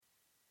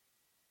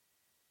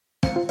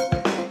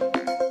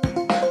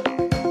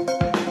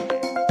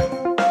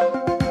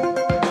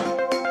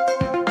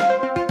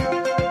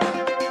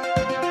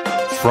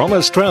From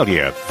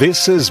Australia,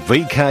 this is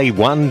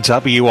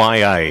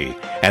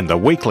VK1WIA and the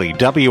weekly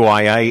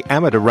WIA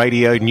amateur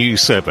radio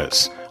news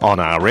service on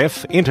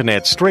RF,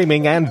 internet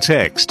streaming and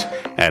text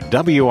at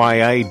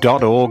wia.org.au.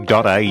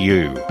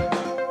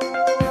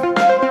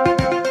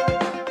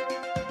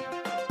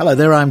 Hello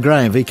there, I'm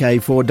Graham,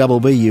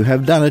 VK4BB. You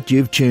have done it.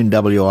 You've tuned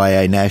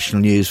WIA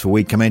National News for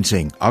week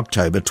commencing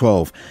October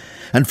 12.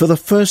 And for the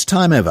first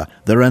time ever,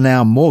 there are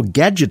now more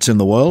gadgets in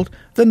the world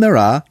than there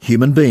are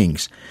human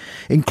beings,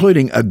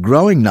 including a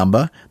growing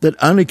number that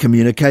only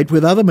communicate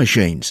with other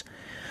machines.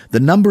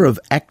 The number of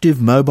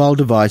active mobile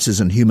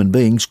devices and human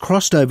beings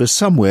crossed over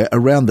somewhere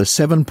around the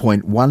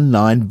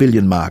 7.19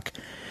 billion mark.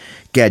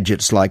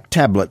 Gadgets like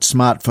tablets,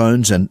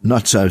 smartphones and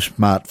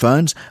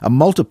not-so-smartphones are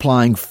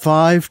multiplying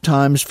 5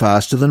 times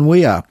faster than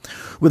we are,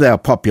 with our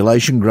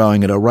population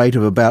growing at a rate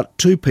of about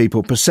 2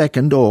 people per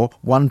second or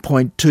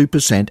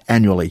 1.2%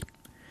 annually.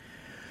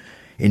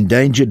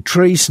 Endangered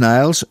tree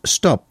snails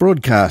stop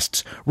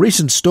broadcasts.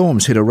 Recent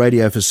storms hit a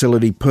radio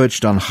facility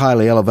perched on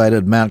highly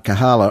elevated Mount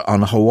Kahala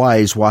on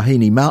Hawaii's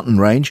Wahine mountain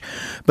range,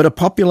 but a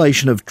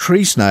population of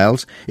tree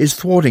snails is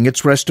thwarting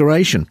its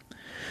restoration.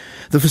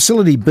 The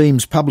facility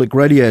beams public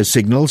radio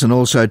signals and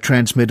also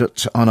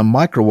transmits on a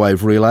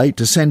microwave relay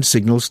to send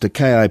signals to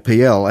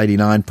KIPL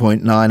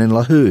 89.9 in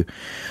Lahu.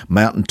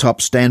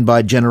 Mountaintop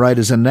standby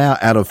generators are now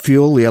out of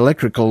fuel. The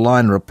electrical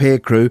line repair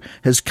crew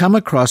has come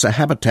across a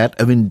habitat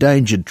of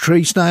endangered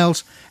tree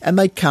snails and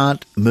they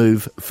can't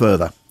move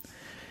further.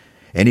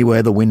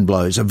 Anywhere the wind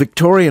blows, a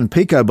Victorian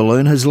Pico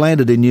balloon has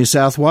landed in New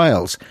South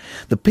Wales.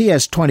 The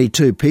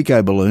PS-22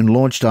 Pico balloon,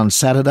 launched on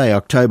Saturday,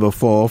 October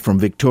 4 from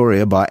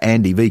Victoria by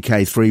Andy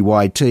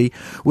VK3YT,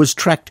 was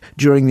tracked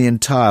during the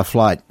entire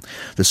flight.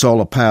 The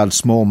solar-powered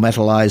small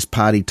metallised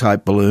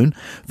party-type balloon,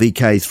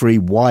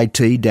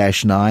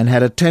 VK3YT-9,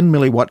 had a 10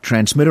 milliwatt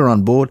transmitter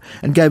on board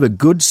and gave a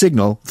good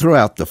signal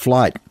throughout the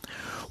flight.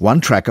 One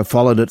tracker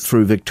followed it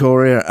through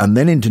Victoria and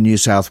then into New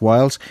South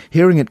Wales,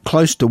 hearing it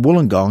close to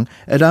Wollongong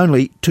at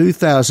only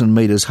 2,000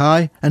 metres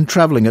high and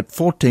travelling at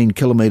 14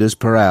 kilometres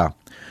per hour.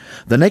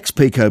 The next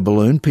Pico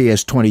balloon,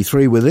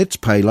 PS-23, with its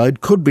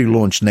payload, could be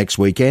launched next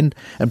weekend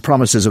and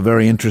promises a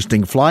very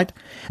interesting flight.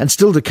 And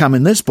still to come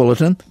in this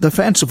bulletin, the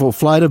fanciful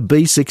flight of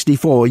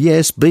B-64.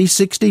 Yes,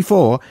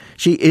 B-64,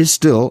 she is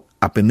still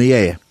up in the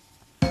air.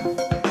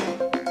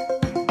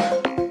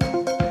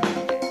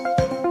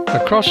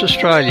 Across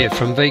Australia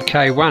from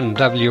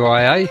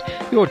VK1WIA,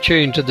 you're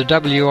tuned to the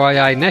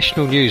WIA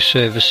National News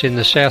Service in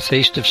the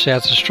southeast of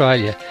South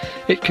Australia.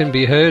 It can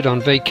be heard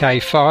on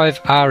VK5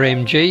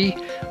 RMG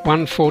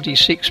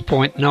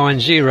 146.900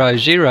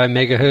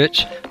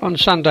 MHz on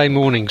Sunday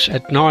mornings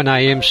at 9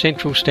 a.m.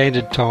 Central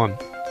Standard Time.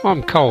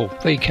 I'm Cole,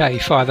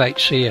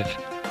 VK58CF.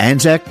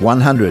 Anzac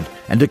 100.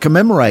 And to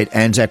commemorate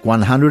Anzac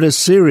 100, a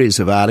series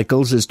of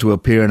articles is to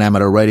appear in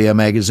Amateur Radio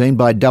magazine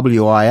by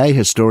WIA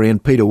historian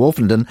Peter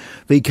Wolfenden,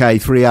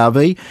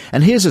 VK3RV.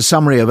 And here's a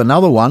summary of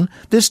another one.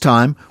 This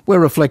time, we're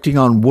reflecting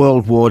on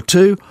World War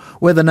II,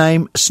 where the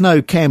name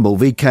Snow Campbell,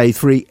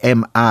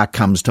 VK3MR,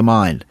 comes to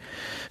mind.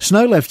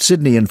 Snow left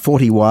Sydney in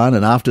 1941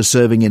 and after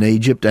serving in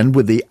Egypt and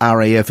with the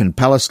RAF in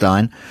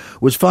Palestine,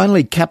 was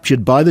finally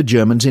captured by the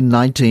Germans in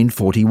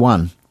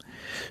 1941.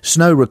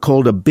 Snow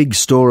recalled a big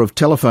store of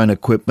telephone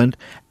equipment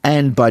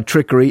and, by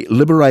trickery,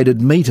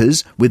 liberated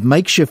meters with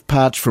makeshift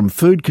parts from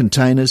food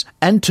containers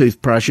and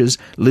toothbrushes.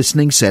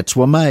 Listening sets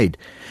were made.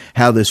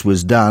 How this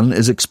was done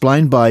is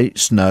explained by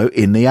Snow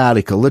in the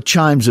article, The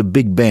Chimes of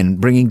Big Ben,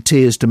 bringing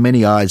tears to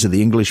many eyes of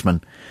the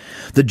Englishman.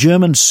 The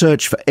Germans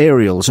searched for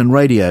aerials and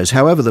radios.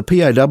 However, the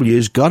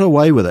POWs got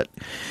away with it.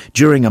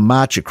 During a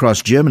march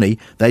across Germany,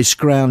 they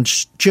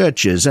scrounged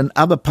churches and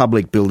other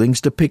public buildings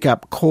to pick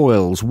up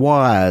coils,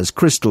 wires,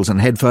 crystals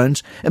and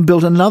headphones and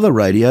built another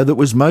radio that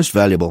was most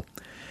valuable.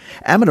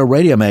 Amateur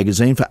Radio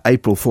magazine for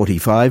April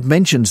 45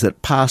 mentions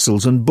that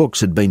parcels and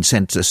books had been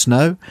sent to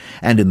Snow,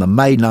 and in the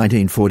May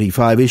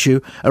 1945 issue,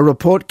 a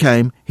report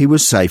came he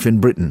was safe in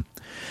Britain.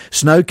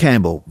 Snow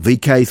Campbell,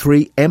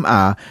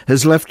 VK3MR,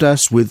 has left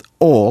us with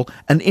all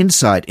an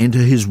insight into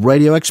his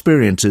radio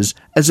experiences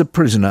as a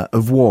prisoner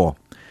of war.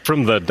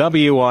 From the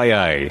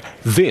WIA,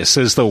 this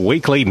is the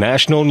weekly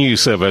national news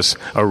service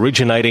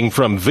originating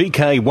from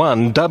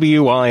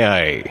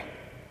VK1WIA.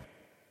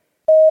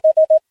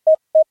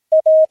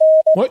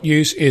 What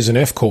use is an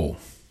F-call?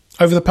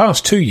 Over the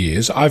past 2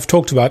 years, I've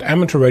talked about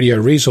amateur radio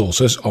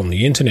resources on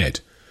the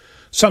internet,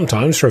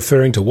 sometimes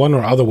referring to one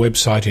or other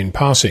website in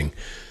passing,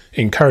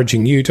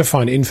 encouraging you to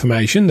find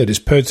information that is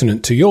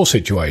pertinent to your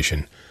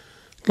situation.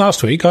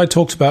 Last week, I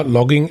talked about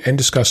logging and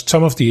discussed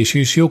some of the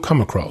issues you'll come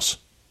across.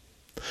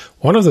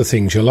 One of the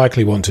things you'll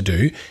likely want to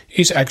do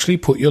is actually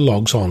put your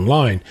logs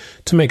online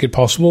to make it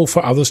possible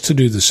for others to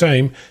do the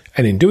same,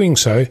 and in doing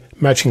so,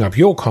 matching up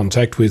your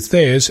contact with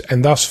theirs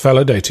and thus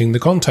validating the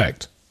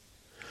contact.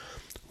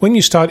 When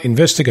you start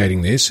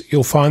investigating this,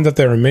 you'll find that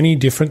there are many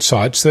different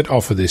sites that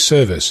offer this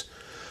service,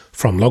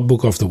 from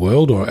Logbook of the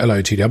World, or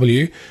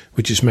LOTW,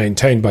 which is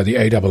maintained by the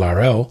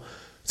ARRL,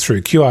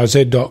 through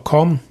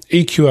QRZ.com,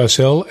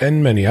 EQSL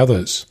and many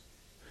others.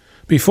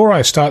 Before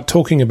I start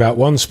talking about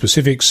one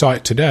specific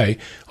site today,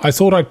 I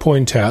thought I'd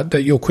point out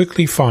that you'll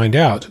quickly find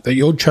out that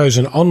your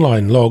chosen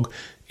online log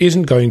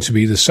isn't going to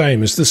be the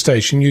same as the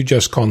station you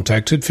just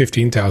contacted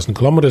 15,000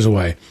 kilometres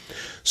away.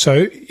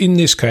 So, in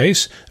this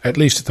case, at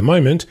least at the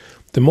moment,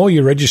 the more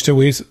you register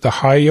with, the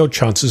higher your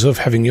chances of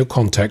having your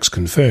contacts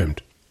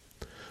confirmed.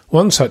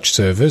 One such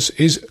service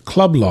is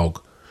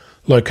Clublog,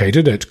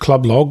 located at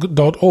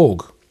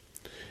clublog.org.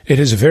 It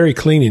has a very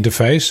clean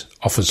interface,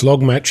 offers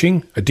log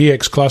matching, a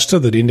DX cluster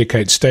that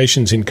indicates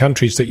stations in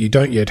countries that you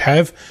don't yet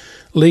have,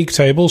 league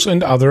tables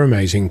and other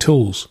amazing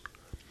tools.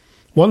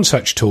 One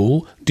such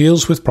tool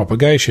deals with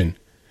propagation.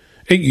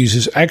 It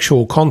uses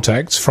actual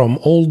contacts from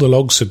all the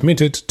logs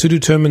submitted to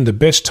determine the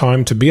best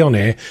time to be on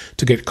air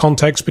to get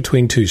contacts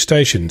between two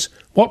stations,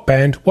 what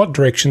band, what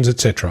directions,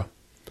 etc.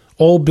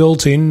 All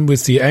built in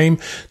with the aim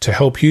to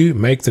help you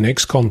make the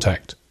next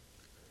contact.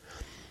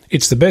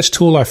 It's the best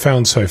tool I've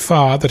found so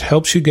far that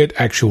helps you get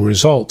actual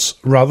results,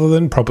 rather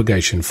than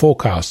propagation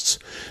forecasts.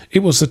 It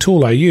was the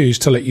tool I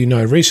used to let you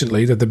know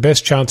recently that the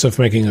best chance of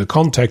making a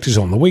contact is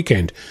on the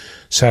weekend,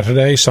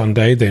 Saturday,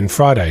 Sunday, then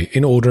Friday,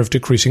 in order of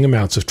decreasing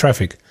amounts of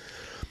traffic.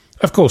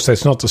 Of course,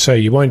 that's not to say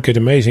you won't get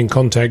amazing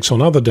contacts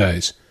on other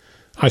days.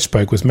 I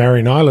spoke with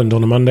Marion Island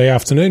on a Monday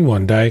afternoon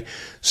one day,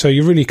 so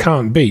you really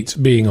can't beat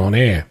being on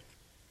air.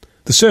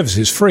 The service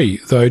is free,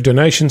 though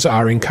donations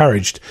are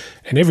encouraged,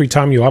 and every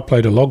time you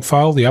upload a log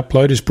file, the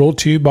upload is brought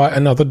to you by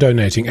another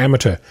donating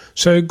amateur,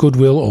 so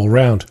goodwill all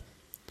round.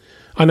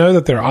 I know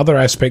that there are other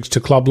aspects to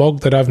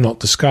Clublog that I've not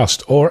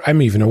discussed, or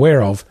am even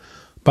aware of,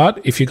 but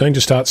if you're going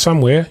to start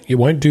somewhere, you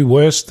won't do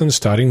worse than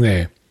starting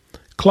there.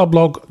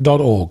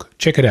 Clublog.org.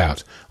 Check it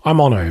out. I'm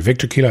Ono,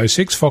 Victor Kilo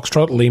 6,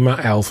 Foxtrot Lima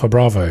Alpha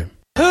Bravo.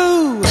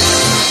 Who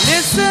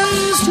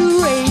listens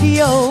to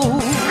radio?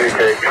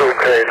 UK Cool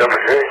K number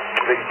 3,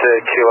 Victor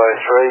Kilo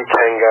 3,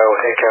 Tango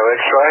Echo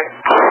X-Ray.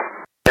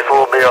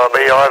 4BIB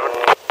Ivan,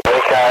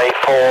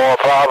 VK4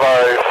 Bravo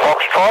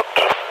Foxtrot,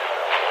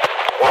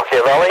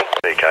 Lockyer Valley.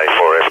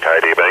 VK4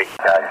 FKDB.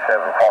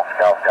 VK7 Fox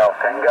Golf Golf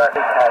Tango.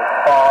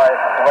 VK5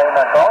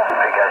 Lima Golf.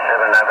 VK7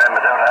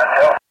 November Delta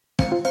Hotel.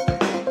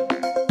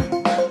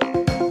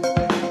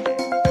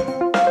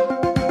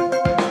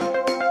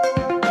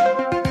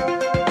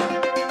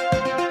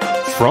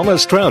 From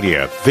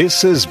Australia,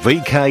 this is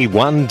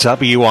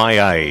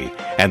VK1WIA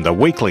and the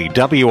weekly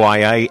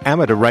WIA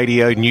amateur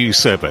radio news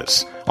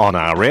service on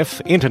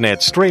RF,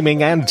 internet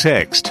streaming and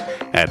text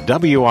at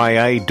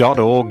wia.org.au.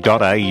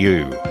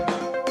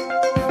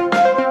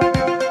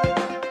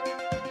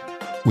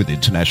 With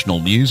international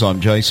news, I'm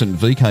Jason,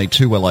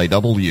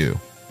 VK2LAW.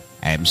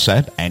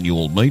 AMSAT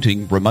annual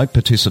meeting, remote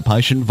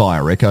participation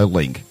via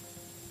Echolink.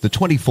 The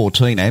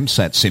 2014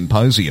 AMSAT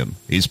Symposium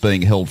is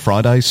being held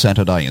Friday,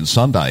 Saturday and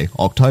Sunday,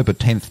 October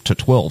 10th to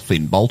 12th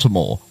in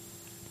Baltimore.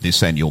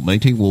 This annual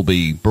meeting will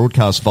be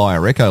broadcast via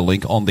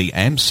Echolink on the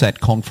AMSAT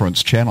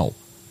Conference channel.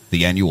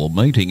 The annual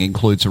meeting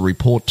includes a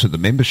report to the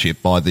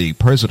membership by the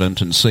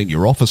President and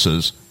senior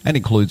officers and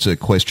includes a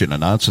question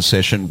and answer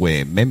session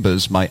where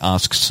members may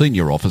ask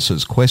senior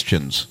officers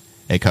questions.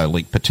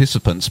 Echolink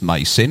participants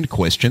may send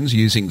questions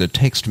using the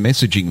text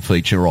messaging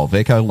feature of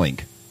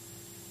Echolink.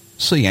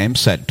 See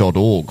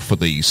amsat.org for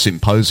the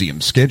symposium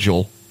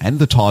schedule and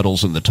the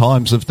titles and the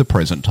times of the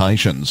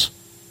presentations.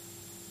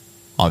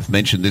 I've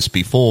mentioned this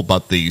before,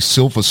 but the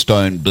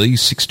Silverstone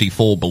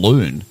B-64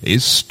 balloon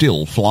is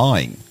still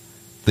flying.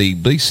 The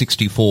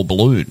B-64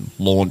 balloon,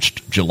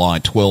 launched July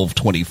 12,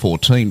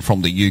 2014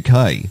 from the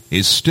UK,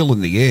 is still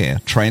in the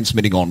air,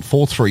 transmitting on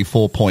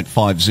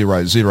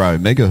 434.500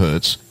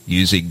 MHz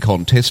using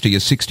Contestia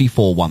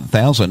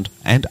 64-1000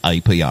 and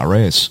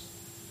APRS.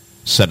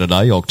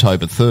 Saturday,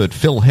 October 3rd,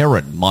 Phil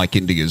Heron, Mike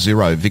India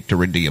 0,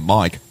 Victor India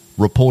Mike,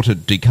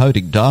 reported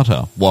decoding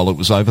data while it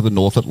was over the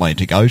North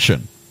Atlantic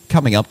Ocean.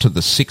 Coming up to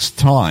the 6th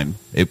time,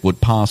 it would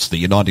pass the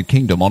United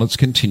Kingdom on its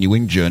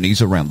continuing journeys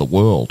around the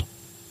world.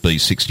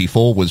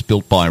 B-64 was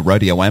built by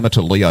radio amateur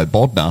Leo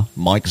Bodner,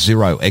 Mike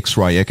 0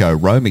 X-Ray Echo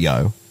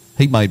Romeo.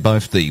 He made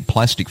both the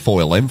plastic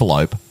foil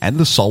envelope and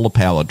the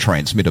solar-powered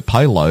transmitter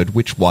payload,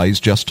 which weighs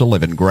just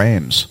 11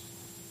 grams.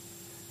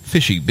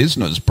 Fishy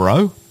business,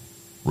 bro.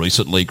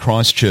 Recently,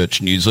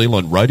 Christchurch, New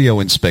Zealand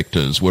radio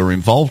inspectors were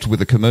involved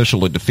with a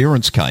commercial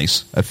interference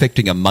case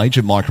affecting a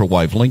major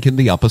microwave link in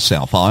the Upper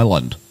South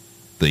Island.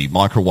 The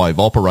microwave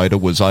operator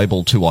was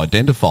able to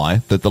identify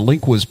that the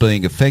link was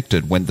being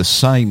affected when the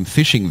same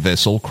fishing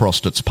vessel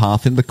crossed its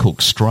path in the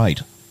Cook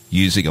Strait.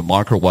 Using a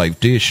microwave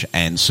dish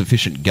and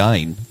sufficient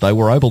gain, they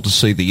were able to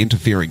see the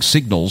interfering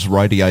signals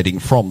radiating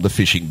from the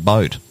fishing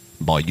boat.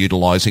 By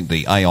utilising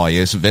the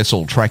AIS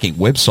vessel tracking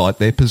website,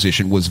 their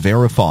position was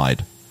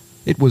verified.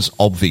 It was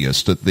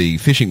obvious that the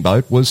fishing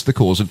boat was the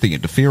cause of the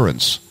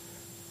interference.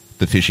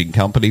 The fishing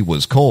company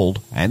was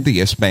called and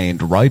the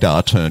S-band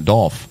radar turned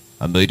off.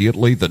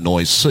 Immediately the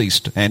noise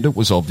ceased and it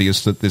was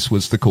obvious that this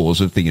was the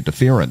cause of the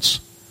interference.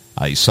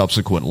 A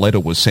subsequent letter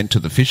was sent to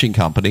the fishing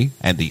company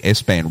and the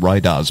S-band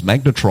radar's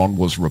magnetron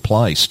was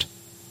replaced.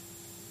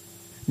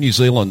 New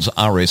Zealand's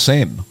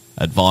RSM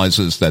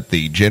advises that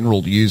the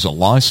general user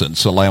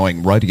license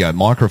allowing radio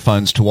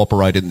microphones to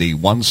operate in the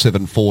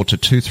 174 to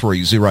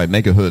 230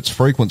 MHz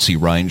frequency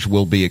range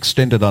will be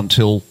extended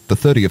until the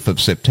 30th of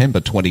September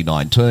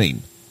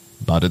 2019.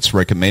 But it's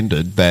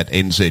recommended that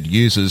NZ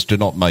users do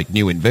not make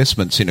new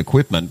investments in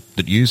equipment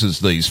that uses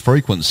these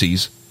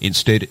frequencies.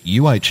 Instead,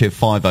 UHF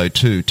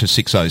 502 to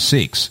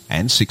 606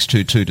 and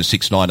 622 to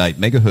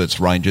 698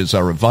 MHz ranges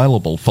are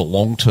available for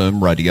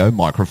long-term radio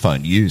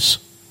microphone use.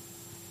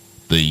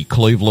 The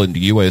Cleveland,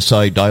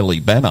 USA Daily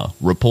Banner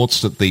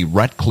reports that the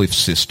Ratcliffe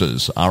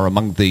sisters are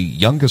among the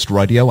youngest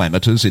radio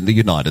amateurs in the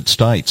United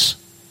States.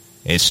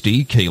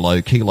 Esty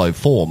Kilo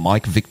 4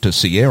 Mike Victor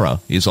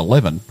Sierra is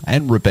 11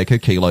 and Rebecca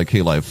Kilo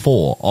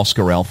 4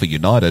 Oscar Alpha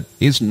United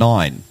is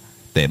 9.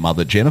 Their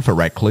mother Jennifer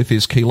Ratcliffe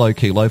is Kilo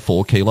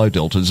 4 Kilo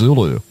Delta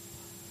Zulu.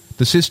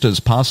 The sisters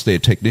passed their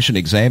technician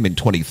exam in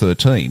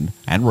 2013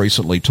 and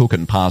recently took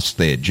and passed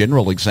their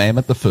general exam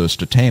at the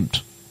first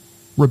attempt.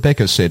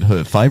 Rebecca said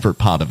her favourite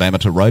part of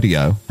amateur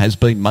radio has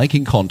been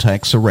making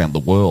contacts around the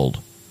world.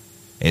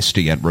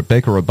 Esty and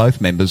Rebecca are both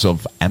members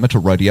of Amateur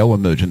Radio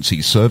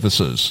Emergency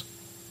Services.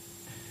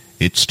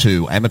 It's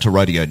to Amateur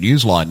Radio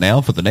Newsline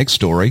now for the next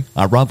story,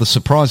 a rather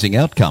surprising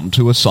outcome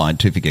to a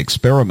scientific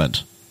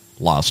experiment.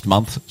 Last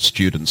month,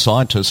 student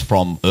scientists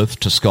from Earth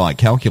to Sky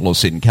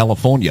Calculus in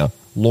California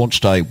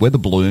launched a weather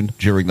balloon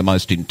during the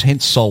most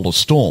intense solar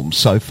storm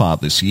so far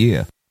this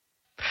year.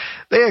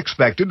 They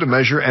expected to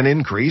measure an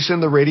increase in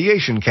the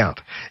radiation count.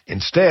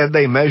 Instead,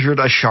 they measured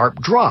a sharp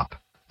drop.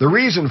 The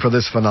reason for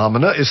this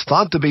phenomena is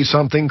thought to be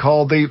something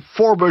called the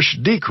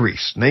Forbush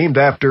decrease, named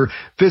after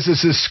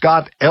physicist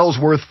Scott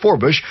Ellsworth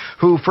Forbush,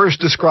 who first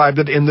described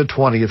it in the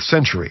 20th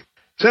century.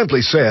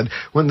 Simply said,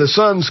 when the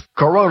sun's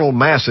coronal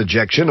mass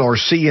ejection, or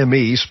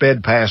CME,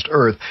 sped past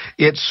Earth,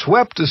 it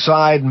swept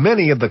aside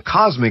many of the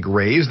cosmic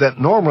rays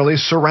that normally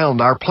surround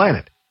our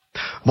planet.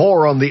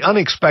 More on the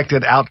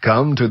unexpected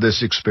outcome to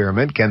this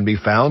experiment can be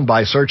found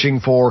by searching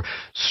for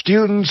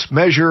Students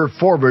Measure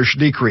Forbush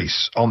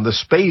Decrease on the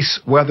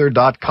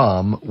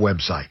spaceweather.com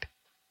website.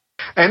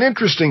 An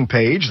interesting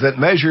page that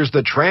measures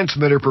the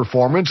transmitter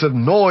performance of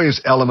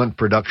noise element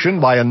production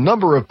by a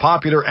number of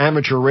popular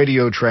amateur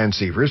radio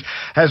transceivers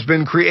has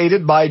been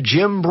created by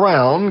Jim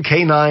Brown,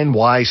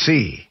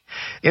 K9YC.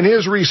 In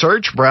his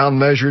research, Brown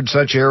measured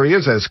such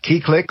areas as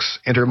key clicks,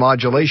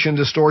 intermodulation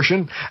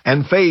distortion,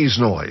 and phase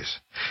noise.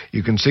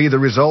 You can see the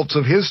results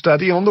of his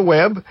study on the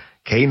web,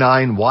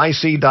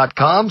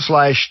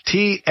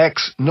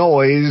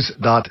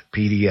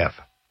 k9yc.com/txnoise.pdf.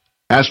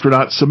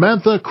 Astronaut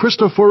Samantha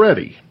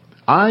Cristoforetti,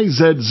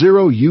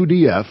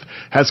 IZ0UDF,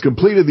 has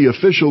completed the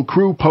official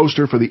crew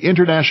poster for the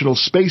International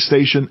Space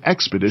Station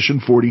Expedition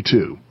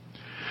 42.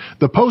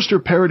 The poster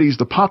parodies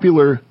the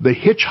popular The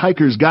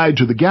Hitchhiker's Guide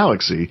to the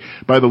Galaxy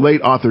by the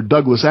late author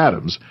Douglas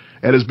Adams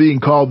and is being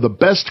called the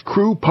best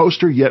crew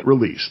poster yet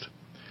released.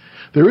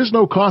 There is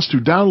no cost to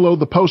download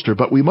the poster,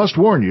 but we must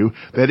warn you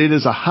that it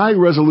is a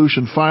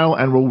high-resolution file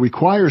and will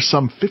require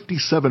some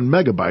 57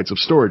 megabytes of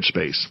storage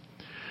space.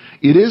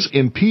 It is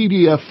in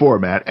PDF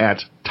format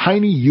at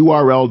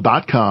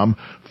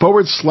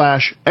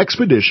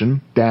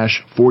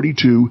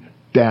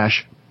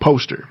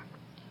tinyurl.com/expedition-42-poster.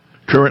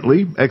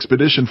 Currently,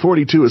 Expedition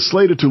 42 is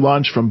slated to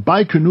launch from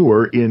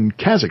Baikonur in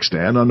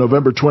Kazakhstan on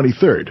November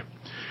 23rd.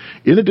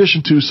 In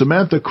addition to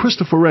Samantha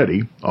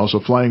Cristoforetti, also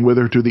flying with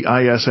her to the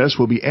ISS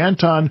will be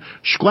Anton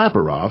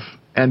Shklaparov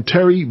and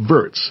Terry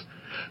Virts.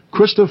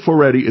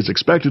 Cristoforetti is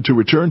expected to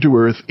return to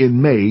Earth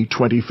in May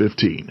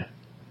 2015.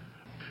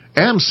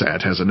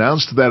 AMSAT has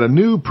announced that a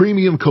new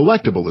premium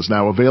collectible is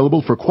now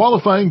available for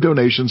qualifying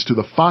donations to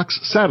the Fox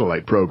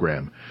satellite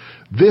program.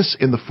 This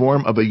in the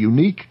form of a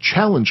unique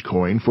challenge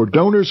coin for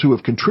donors who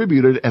have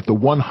contributed at the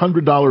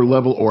 $100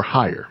 level or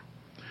higher.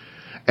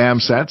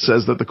 AMSAT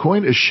says that the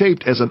coin is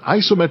shaped as an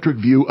isometric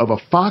view of a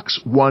Fox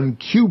 1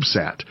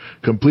 CubeSat,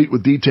 complete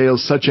with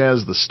details such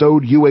as the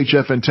stowed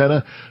UHF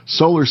antenna,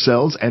 solar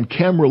cells, and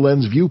camera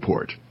lens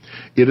viewport.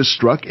 It is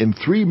struck in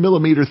 3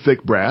 mm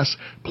thick brass,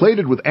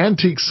 plated with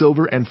antique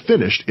silver, and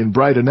finished in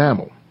bright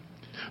enamel.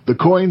 The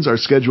coins are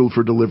scheduled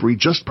for delivery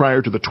just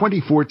prior to the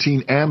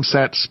 2014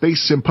 AMSAT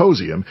Space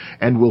Symposium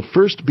and will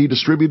first be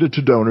distributed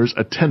to donors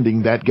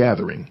attending that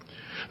gathering.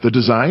 The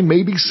design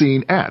may be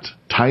seen at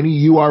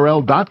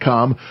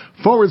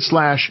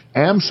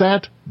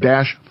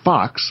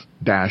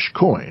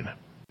tinyurl.com/AMSAT-Fox-coin.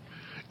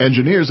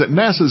 Engineers at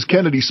NASA's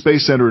Kennedy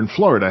Space Center in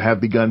Florida have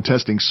begun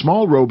testing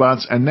small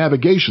robots and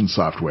navigation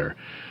software.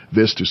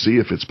 This to see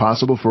if it's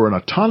possible for an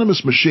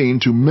autonomous machine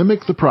to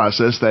mimic the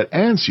process that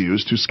ants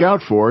use to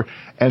scout for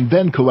and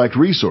then collect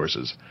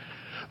resources.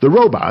 The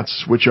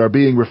robots, which are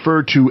being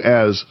referred to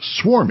as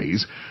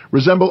swarmies,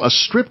 resemble a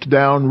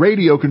stripped-down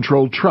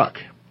radio-controlled truck.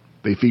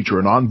 They feature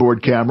an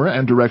onboard camera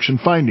and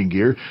direction-finding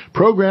gear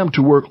programmed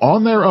to work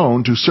on their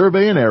own to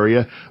survey an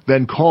area,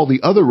 then call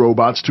the other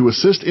robots to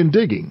assist in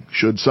digging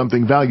should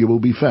something valuable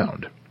be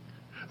found.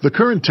 The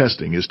current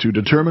testing is to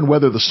determine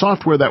whether the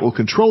software that will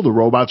control the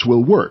robots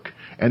will work,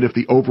 and if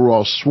the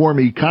overall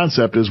swarmy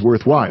concept is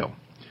worthwhile.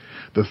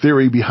 The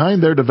theory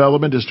behind their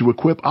development is to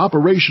equip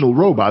operational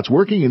robots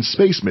working in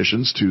space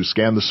missions to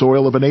scan the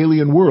soil of an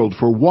alien world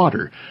for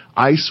water,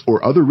 ice,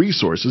 or other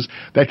resources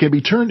that can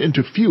be turned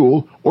into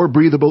fuel or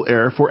breathable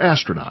air for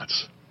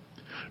astronauts.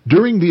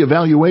 During the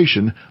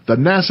evaluation, the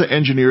NASA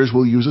engineers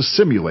will use a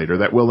simulator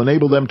that will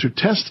enable them to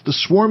test the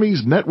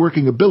Swarmy's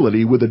networking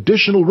ability with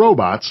additional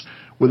robots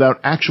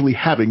without actually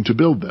having to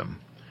build them.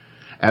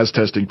 As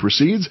testing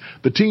proceeds,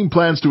 the team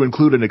plans to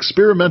include an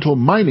experimental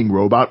mining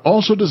robot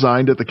also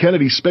designed at the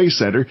Kennedy Space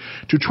Center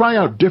to try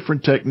out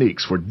different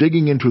techniques for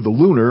digging into the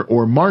lunar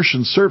or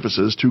Martian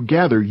surfaces to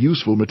gather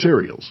useful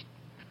materials.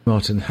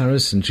 Martin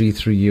Harris in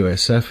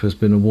G3USF has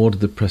been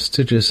awarded the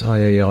prestigious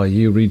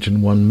IARU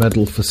Region 1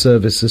 Medal for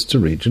services to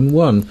Region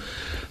 1.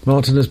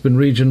 Martin has been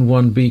Region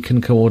 1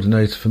 Beacon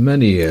Coordinator for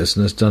many years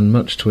and has done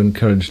much to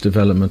encourage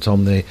development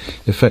on the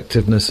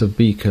effectiveness of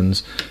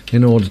beacons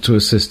in order to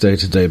assist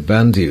day-to-day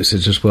band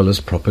usage as well as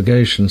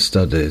propagation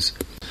studies.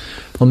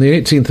 On the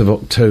 18th of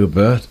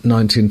October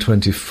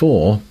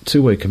 1924,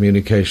 two-way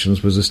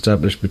communications was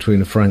established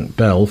between Frank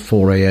Bell,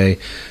 4AA,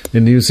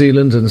 in New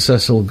Zealand and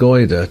Cecil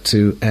Goyder,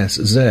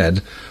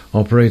 2SZ,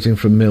 operating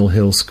from Mill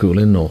Hill School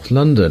in North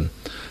London.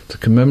 To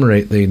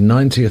commemorate the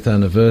 90th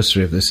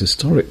anniversary of this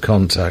historic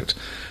contact,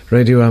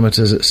 radio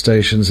amateurs at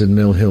stations in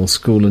Mill Hill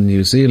School in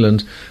New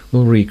Zealand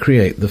will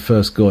recreate the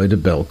first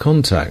Goyder-Bell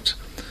contact,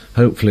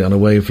 hopefully on a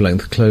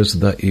wavelength close to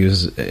that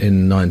used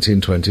in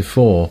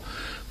 1924.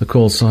 The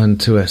call sign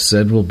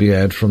 2SZ will be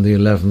aired from the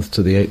 11th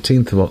to the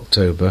 18th of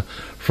October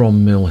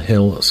from Mill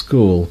Hill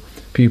School.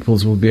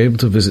 Pupils will be able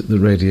to visit the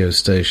radio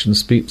station,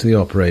 speak to the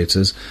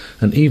operators,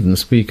 and even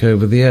speak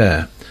over the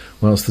air.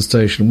 Whilst the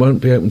station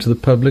won't be open to the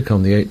public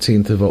on the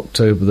 18th of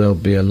October, there will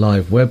be a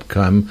live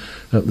webcam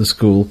at the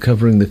school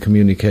covering the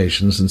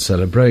communications and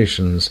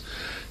celebrations.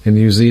 In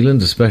New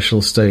Zealand, a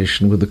special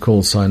station with the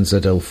call sign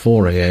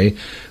ZL4AA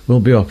will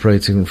be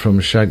operating from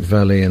Shag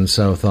Valley in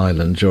South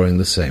Island during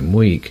the same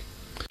week.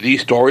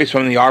 These stories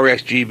from the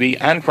RSGB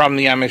and from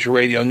the Amateur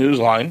Radio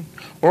Newsline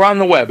were on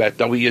the web at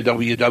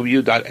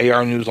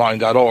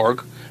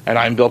www.arnewsline.org, and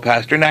I'm Bill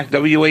Pasternak,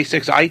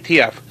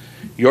 WA6ITF.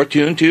 You're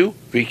tuned to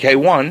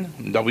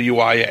VK1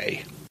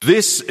 WIA.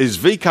 This is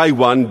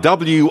VK1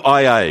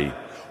 WIA.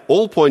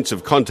 All points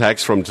of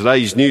contacts from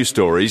today's news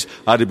stories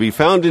are to be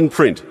found in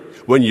print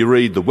when you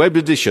read the web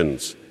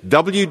editions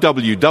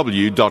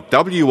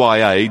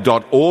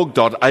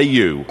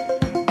www.wia.org.au.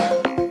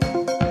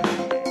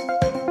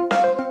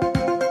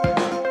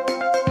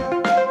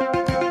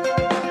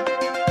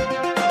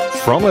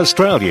 From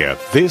Australia,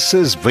 this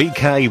is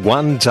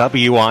VK1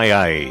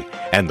 WIA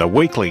and the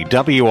weekly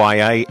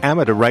WIA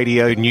amateur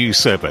radio news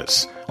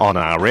service on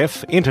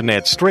RF,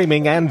 internet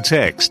streaming and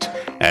text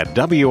at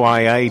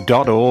wia.org.au.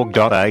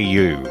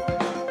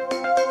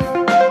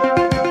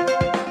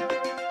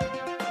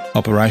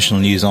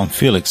 Operational news on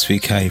Felix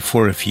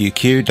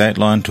VK4FUQ,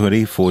 dateline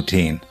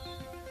 2014.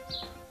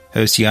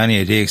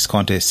 Oceania DX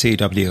Contest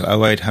CW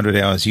 0800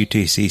 hours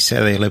UTC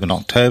Saturday 11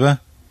 October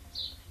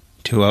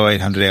to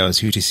 0800 hours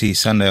UTC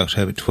Sunday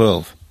October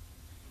 12.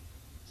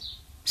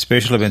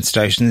 Special event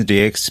stations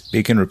DX,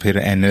 beacon repeater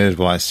and net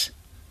advice.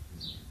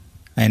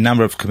 A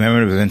number of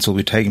commemorative events will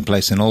be taking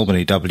place in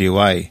Albany,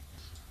 WA,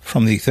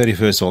 from the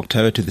 31st of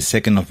October to the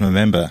 2nd of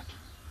November,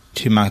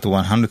 to mark the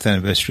 100th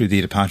anniversary of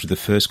the departure of the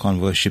first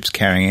convoy ships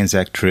carrying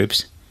Anzac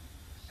troops,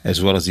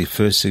 as well as the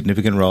first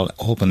significant role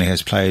Albany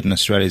has played in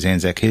Australia's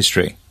Anzac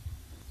history.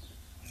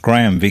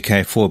 Graham,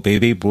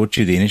 VK4BB, brought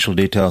you the initial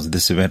details of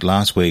this event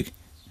last week.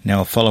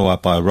 Now a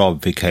follow-up by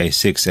Rob,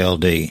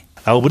 VK6LD.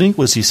 Albany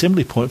was the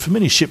assembly point for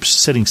many ships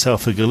setting sail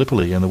for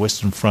Gallipoli and the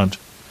Western Front.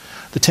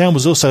 The town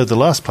was also the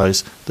last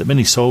place that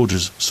many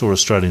soldiers saw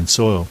Australian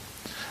soil.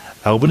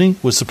 Albany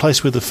was the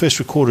place where the first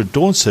recorded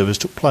dawn service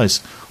took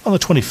place on the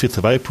 25th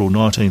of April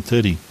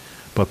 1930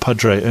 by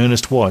Padre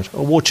Ernest White,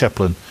 a war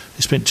chaplain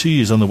who spent 2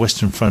 years on the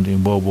Western Front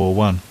in World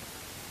War I.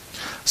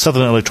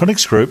 Southern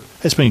Electronics Group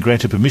has been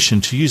granted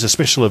permission to use a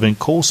special event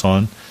call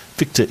sign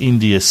Victor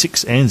India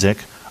 6 Anzac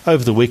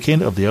over the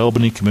weekend of the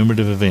Albany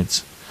commemorative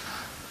events.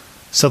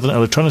 Southern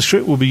Electronics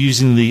Group will be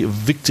using the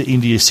Victor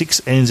India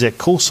 6 Anzac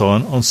call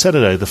sign on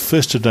Saturday the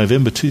 1st of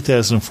November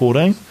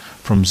 2014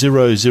 from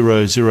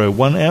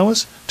 0001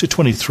 hours to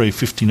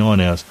 23:59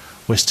 hours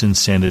Western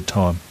Standard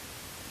Time.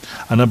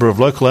 A number of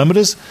local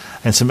amateurs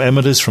and some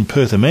amateurs from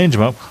Perth and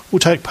Manjimup will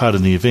take part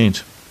in the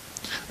event.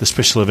 The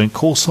special event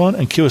call sign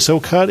and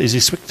QSL card is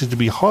expected to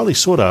be highly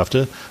sought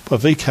after by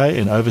VK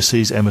and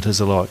overseas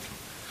amateurs alike.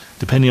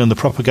 Depending on the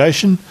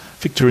propagation,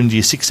 Victor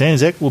India 6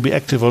 Anzac will be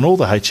active on all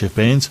the HF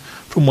bands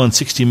from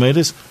 160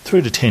 metres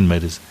through to 10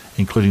 metres,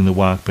 including the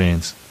WARC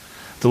bands.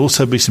 There will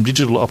also be some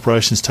digital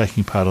operations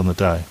taking part on the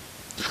day.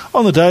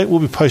 On the day, we'll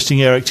be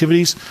posting our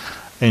activities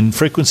and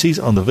frequencies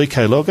on the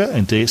VK Logger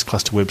and DX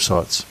Cluster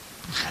websites.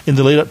 In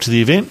the lead up to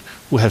the event,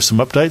 we'll have some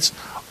updates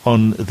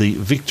on the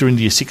Victor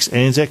India 6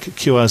 Anzac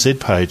QRZ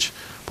page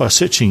by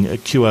searching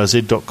at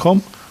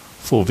qrz.com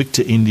for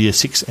Victor India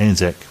 6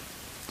 Anzac.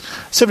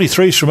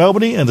 73's from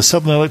Albany and the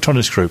Southern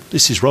Electronics Group.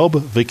 This is Rob,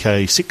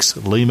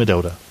 VK6 Lima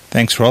Delta.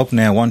 Thanks, Rob.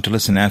 Now one to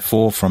listen out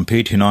for from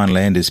P29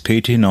 Land is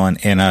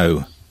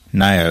P29NO,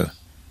 NAO,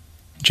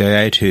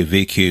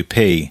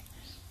 JA2VQP,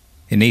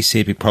 in East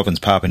Sepik Province,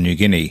 Papua New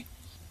Guinea,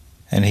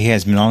 and he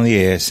has been on the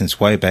air since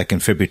way back in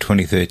February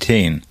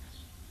 2013,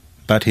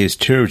 but his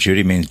tour of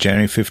duty means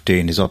January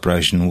 15 his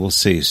operation will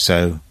cease,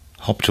 so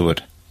hop to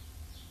it.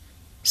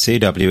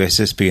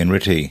 CWSSB and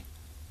RITI.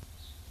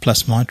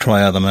 Plus might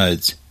try other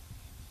modes.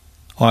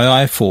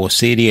 II4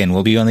 CDN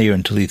will be on the air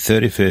until the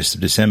 31st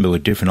of December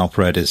with different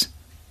operators.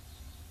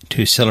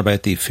 To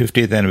celebrate the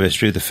 50th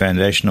anniversary of the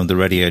foundation of the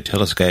radio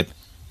telescope,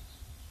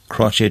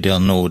 Croce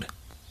del Nord.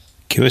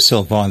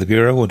 QSL via the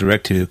Bureau or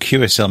direct to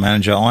QSL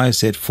Manager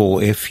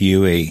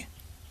IZ4FUE.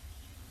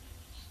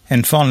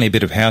 And finally a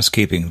bit of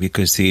housekeeping,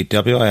 because the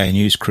WIA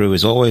news crew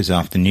is always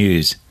after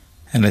news,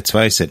 and let's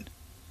face it,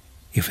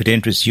 if it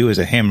interests you as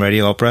a ham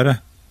radio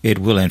operator, it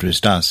will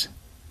interest us.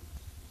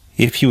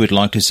 If you would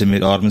like to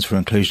submit items for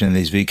inclusion in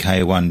these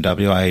VK1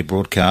 WIA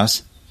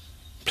broadcasts,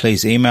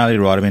 please email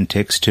your item in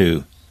text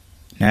to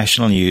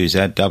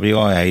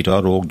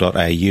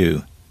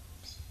nationalnews@wia.org.au.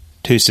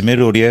 To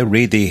submit audio,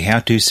 read the How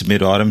to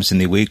Submit Items in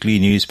the weekly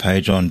news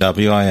page on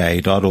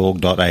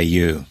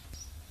wia.org.au.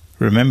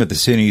 Remember, the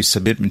sooner you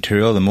submit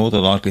material, the more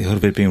the likelihood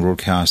of it being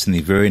broadcast in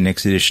the very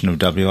next edition of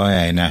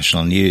WIA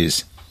National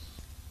News.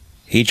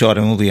 Each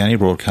item will be only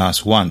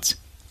broadcast once.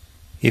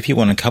 If you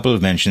want a couple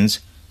of mentions,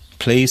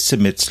 please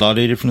submit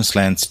slightly different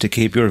slants to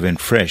keep your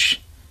event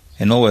fresh,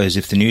 and always,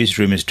 if the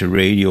newsroom is to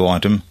read your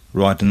item,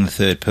 write in the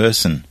third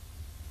person.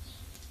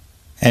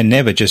 And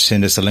never just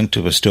send us a link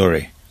to a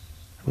story.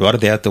 Write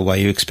it out the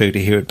way you expect to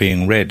hear it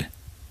being read.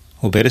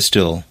 Or better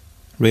still,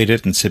 read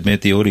it and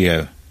submit the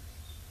audio.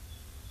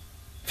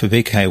 For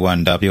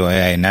VK1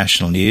 WIA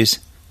National News,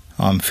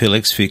 I'm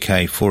Felix,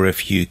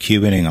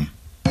 VK4FUQ Winningham.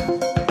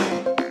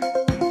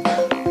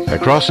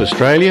 Across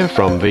Australia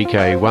from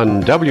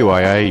VK1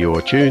 WIA,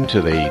 you're tuned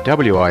to the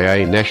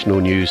WIA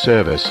National News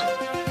Service.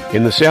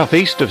 In the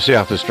southeast of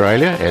South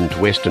Australia and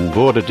western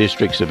border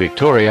districts of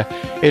Victoria,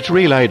 it's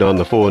relayed on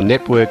the 4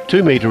 network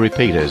 2-metre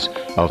repeaters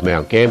of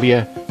Mount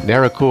Gambier,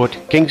 Naracoorte,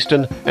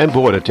 Kingston and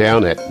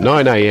Bordertown at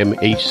 9 a.m.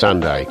 each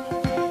Sunday.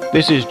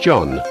 This is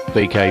John,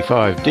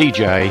 VK5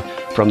 DJ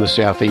from the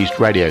Southeast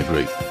Radio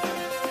Group.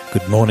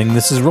 Good morning,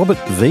 this is Robert,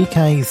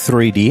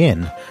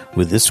 VK3DN,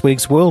 with this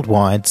week's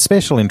Worldwide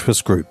Special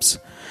Interest Groups.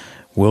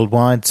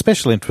 Worldwide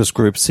Special Interest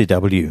Group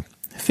CW.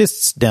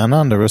 Fists Down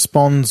Under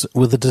responds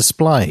with a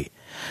display.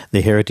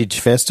 The Heritage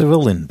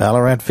Festival in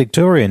Ballarat,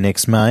 Victoria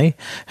next May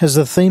has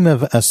the theme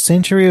of A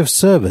Century of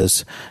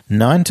Service,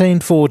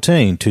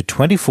 1914 to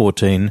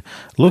 2014,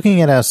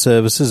 looking at our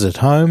services at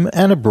home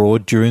and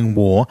abroad during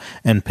war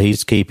and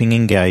peacekeeping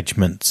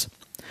engagements.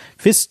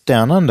 Fists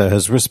Down Under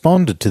has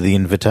responded to the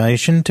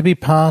invitation to be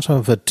part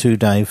of a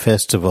 2-day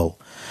festival.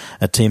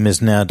 A team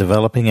is now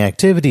developing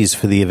activities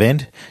for the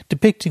event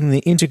depicting the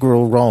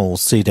integral role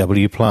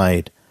CW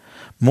played.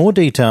 More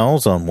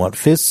details on what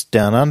Fists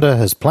Down Under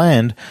has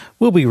planned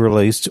will be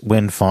released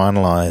when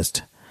finalised.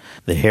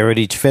 The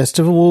Heritage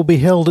Festival will be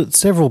held at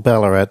several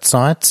Ballarat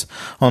sites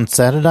on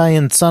Saturday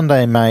and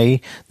Sunday, May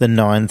the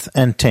 9th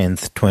and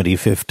 10th,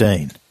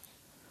 2015.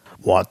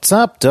 What's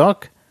up,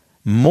 Doc?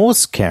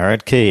 Morse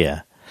Carrot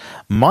Kia.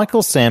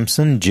 Michael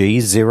Sampson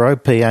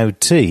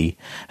G0POT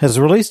has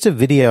released a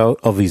video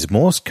of his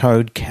Morse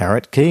code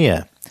carrot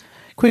Kia.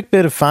 Quick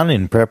bit of fun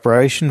in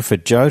preparation for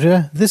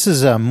Jota. This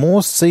is a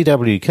Morse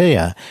CW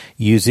Kia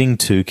using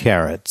 2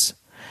 carrots.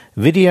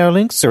 Video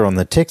links are on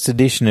the text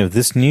edition of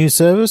this news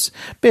service,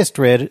 best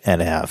read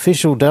at our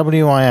official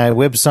WIA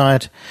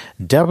website,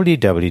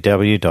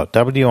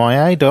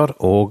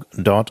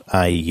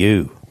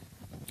 www.wia.org.au.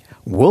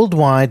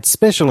 Worldwide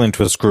Special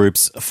Interest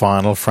Group's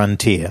Final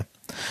Frontier.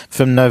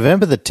 From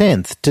November the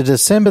 10th to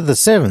December the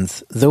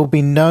 7th, there will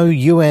be no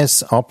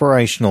US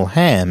operational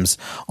hams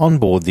on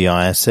board the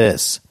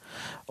ISS.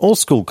 All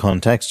school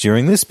contacts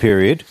during this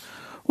period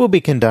will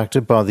be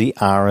conducted by the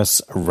ARIS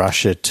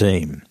Russia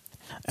team.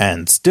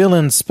 And still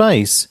in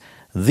space,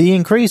 the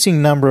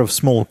increasing number of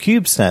small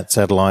CubeSat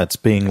satellites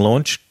being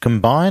launched,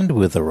 combined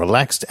with a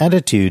relaxed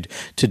attitude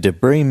to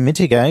debris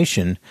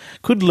mitigation,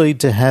 could lead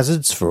to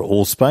hazards for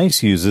all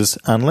space users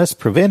unless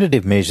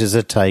preventative measures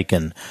are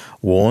taken,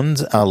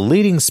 warns a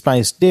leading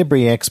space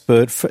debris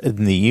expert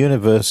in the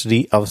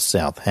University of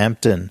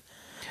Southampton.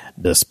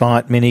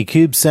 Despite many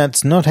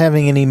CubeSats not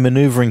having any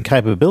manoeuvring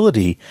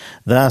capability,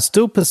 they are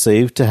still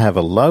perceived to have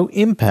a low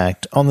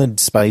impact on the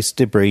space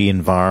debris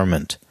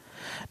environment.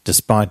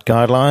 Despite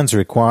guidelines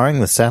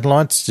requiring the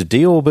satellites to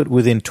deorbit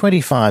within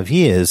 25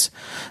 years,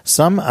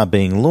 some are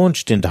being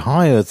launched into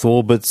high Earth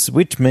orbits,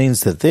 which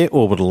means that their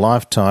orbital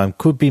lifetime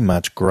could be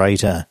much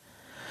greater.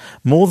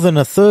 More than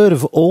a third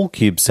of all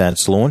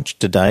CubeSats launched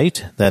to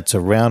date, that's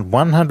around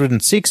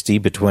 160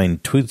 between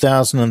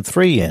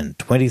 2003 and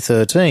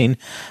 2013,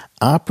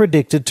 are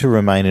predicted to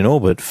remain in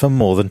orbit for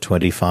more than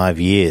 25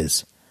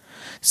 years.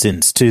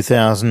 Since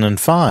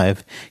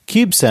 2005,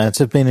 CubeSats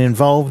have been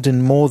involved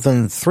in more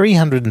than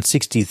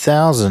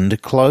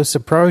 360,000 close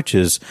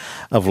approaches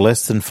of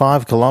less than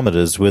 5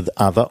 kilometres with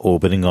other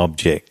orbiting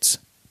objects.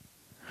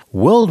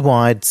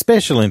 Worldwide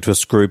Special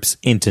Interest Group's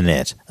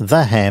Internet,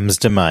 the HAMS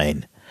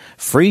domain.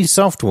 Free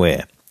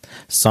software.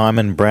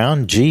 Simon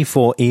Brown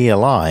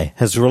G4ELI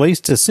has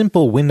released a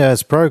simple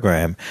Windows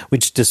program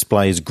which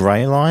displays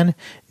greyline,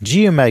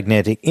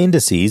 geomagnetic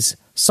indices,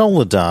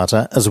 solar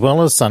data, as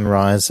well as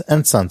sunrise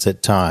and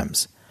sunset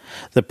times.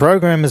 The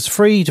program is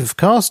free of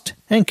cost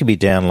and can be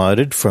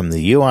downloaded from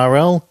the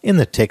URL in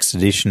the text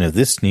edition of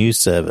this news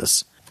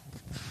service.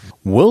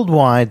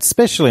 Worldwide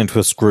Special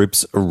Interest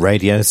Group's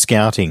Radio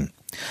Scouting.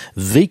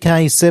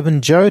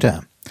 VK7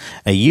 JOTA.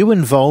 Are you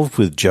involved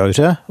with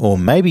JOTA, or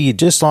maybe you'd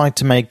just like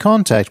to make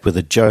contact with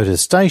a JOTA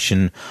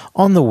station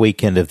on the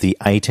weekend of the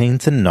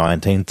 18th and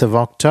 19th of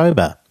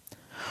October?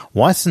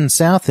 Wyson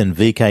South in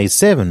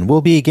VK7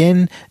 will be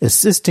again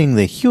assisting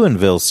the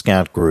Huonville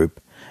Scout Group,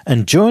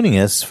 and joining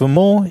us for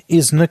more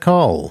is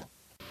Nicole.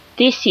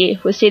 This year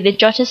will see the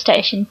JOTA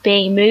station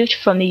being moved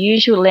from the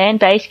usual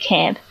land-based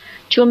camp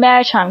to a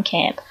maritime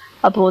camp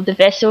aboard the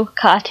vessel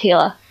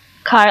Cartilla,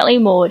 currently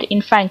moored in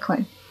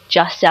Franklin,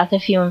 just south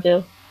of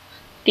Huonville.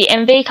 The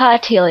MV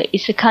Cartilla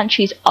is the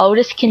country's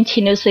oldest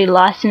continuously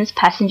licensed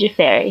passenger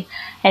ferry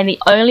and the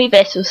only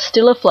vessel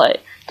still afloat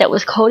that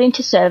was called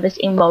into service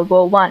in World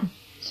War I.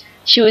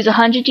 She was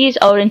 100 years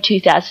old in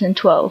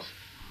 2012.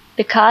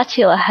 The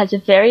Cartilla has a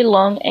very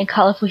long and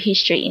colourful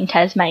history in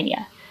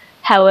Tasmania.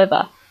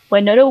 However,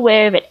 we're not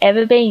aware of it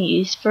ever being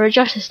used for a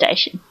JOTA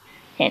station,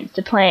 hence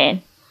the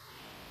plan.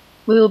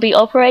 We will be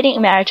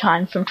operating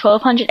maritime from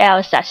 1200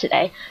 hours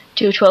Saturday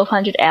to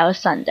 1200 hours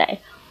Sunday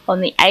on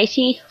the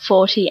 80,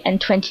 40 and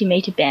 20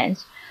 metre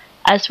bands,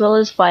 as well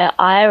as via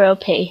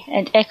IRLP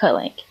and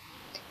Echolink.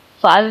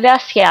 5 of our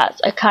scouts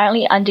are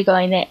currently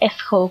undergoing their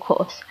F-Call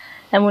course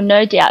and will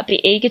no doubt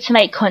be eager to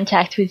make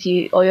contact with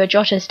you or your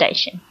JOTA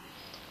station.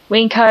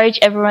 We encourage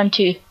everyone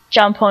to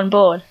jump on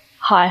board,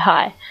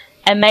 hi,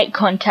 and make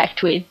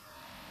contact with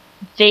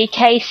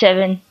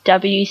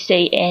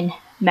VK7WCN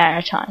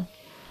Maritime,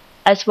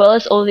 as well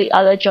as all the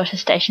other JOTA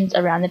stations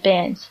around the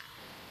bands.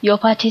 Your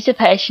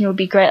participation will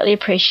be greatly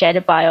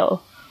appreciated by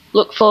all.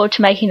 Look forward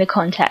to making the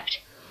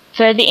contact.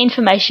 Further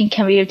information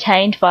can be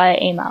obtained via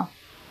email.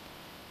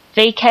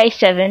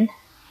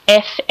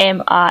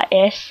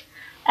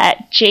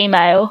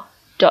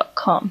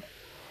 VK7FMRS@gmail.com.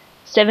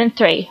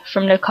 73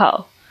 from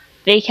Nicole,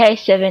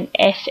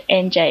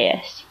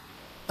 VK7FNJS.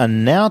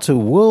 And now to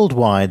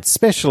Worldwide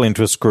Special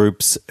Interest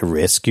Group's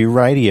Rescue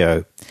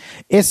Radio.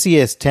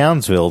 SES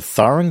Townsville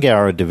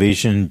Thorangara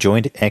Division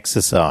Joint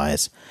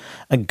Exercise.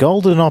 A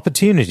golden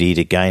opportunity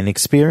to gain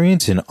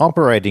experience in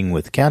operating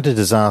with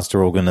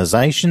counter-disaster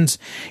organisations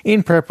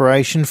in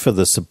preparation for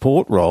the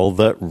support role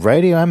that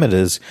radio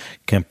amateurs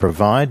can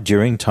provide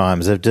during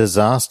times of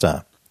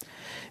disaster.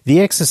 The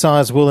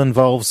exercise will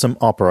involve some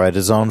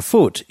operators on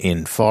foot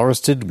in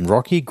forested,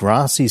 rocky,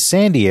 grassy,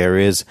 sandy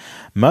areas,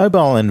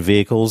 mobile in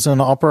vehicles,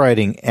 and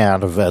operating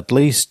out of at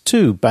least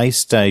 2 base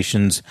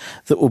stations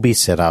that will be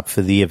set up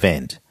for the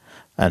event,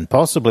 and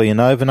possibly an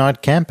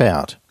overnight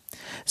campout.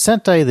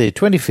 Saturday the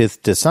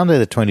 25th to Sunday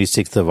the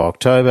 26th of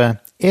October,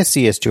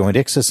 SES Joint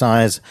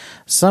Exercise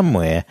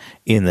somewhere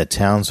in the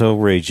Townsville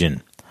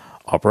region.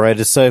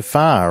 Operators so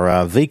far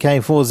are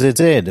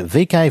VK4ZZ,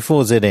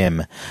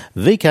 VK4ZM,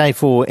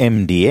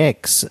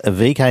 VK4MDX,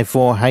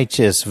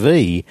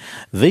 VK4HSV,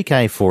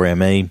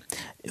 VK4ME,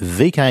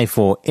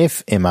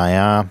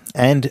 VK4FMAR,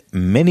 and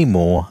many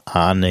more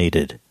are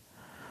needed.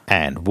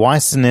 And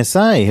Wyson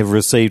SA have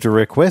received a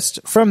request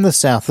from the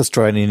South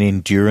Australian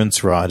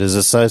Endurance Riders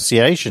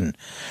Association,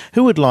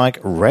 who would like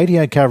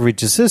radio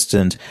coverage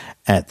assistant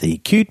at the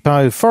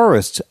Cutpo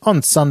Forest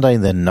on Sunday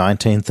the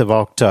 19th of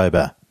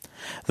October.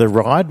 The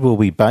ride will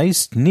be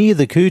based near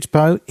the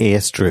Cutpo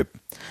airstrip,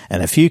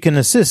 and if you can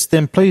assist,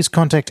 then please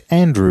contact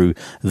Andrew,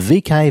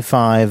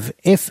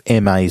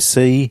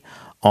 VK5FMAC,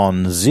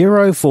 on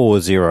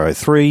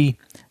 0403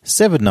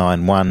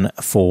 791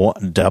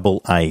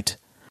 488.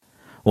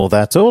 Well,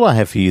 that's all I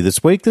have for you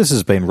this week. This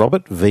has been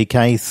Robert,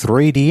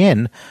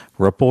 VK3DN,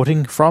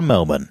 reporting from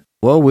Melbourne.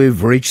 Well,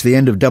 we've reached the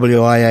end of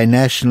WIA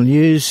National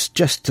News.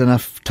 Just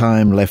enough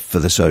time left for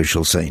the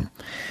social scene.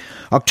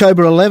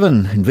 October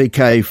 11 in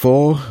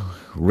VK4,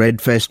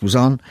 Redfest was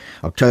on.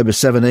 October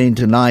 17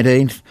 to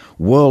 19th,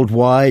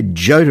 Worldwide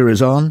JOTA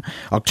is on.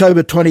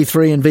 October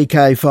 23 in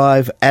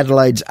VK5,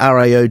 Adelaide's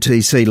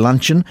RAOTC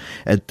Luncheon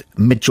at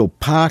Mitchell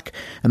Park.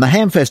 And the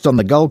Hamfest on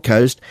the Gold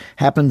Coast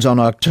happens on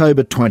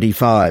October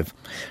 25.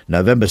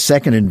 November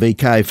 2nd in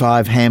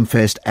VK5,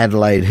 Hamfest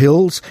Adelaide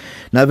Hills.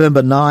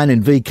 November 9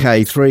 in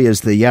VK3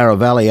 is the Yarra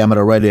Valley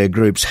Amateur Radio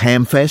Group's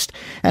Hamfest,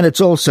 and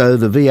it's also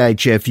the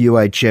VHF,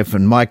 UHF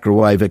and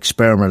Microwave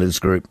Experimenters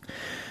Group.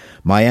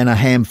 Mayana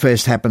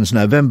Hamfest happens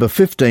November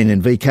 15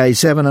 in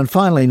VK7, and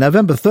finally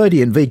November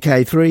 30 in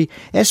VK3,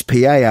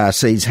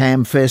 SPARC's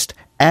Hamfest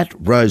at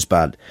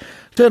Rosebud.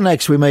 Till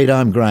next we meet,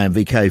 I'm Graham,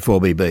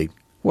 VK4BB.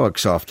 Work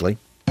softly.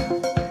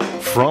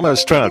 From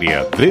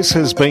Australia, this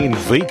has been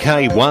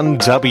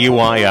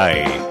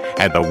VK1WIA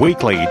and the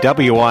weekly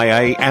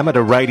WIA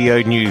amateur radio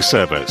news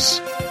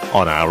service.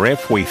 On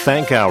RF, we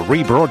thank our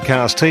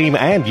rebroadcast team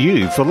and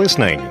you for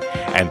listening.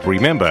 And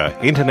remember,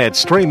 internet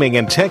streaming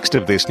and text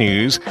of this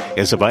news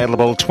is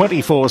available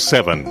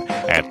 24/7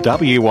 at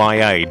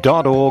wia.org.au.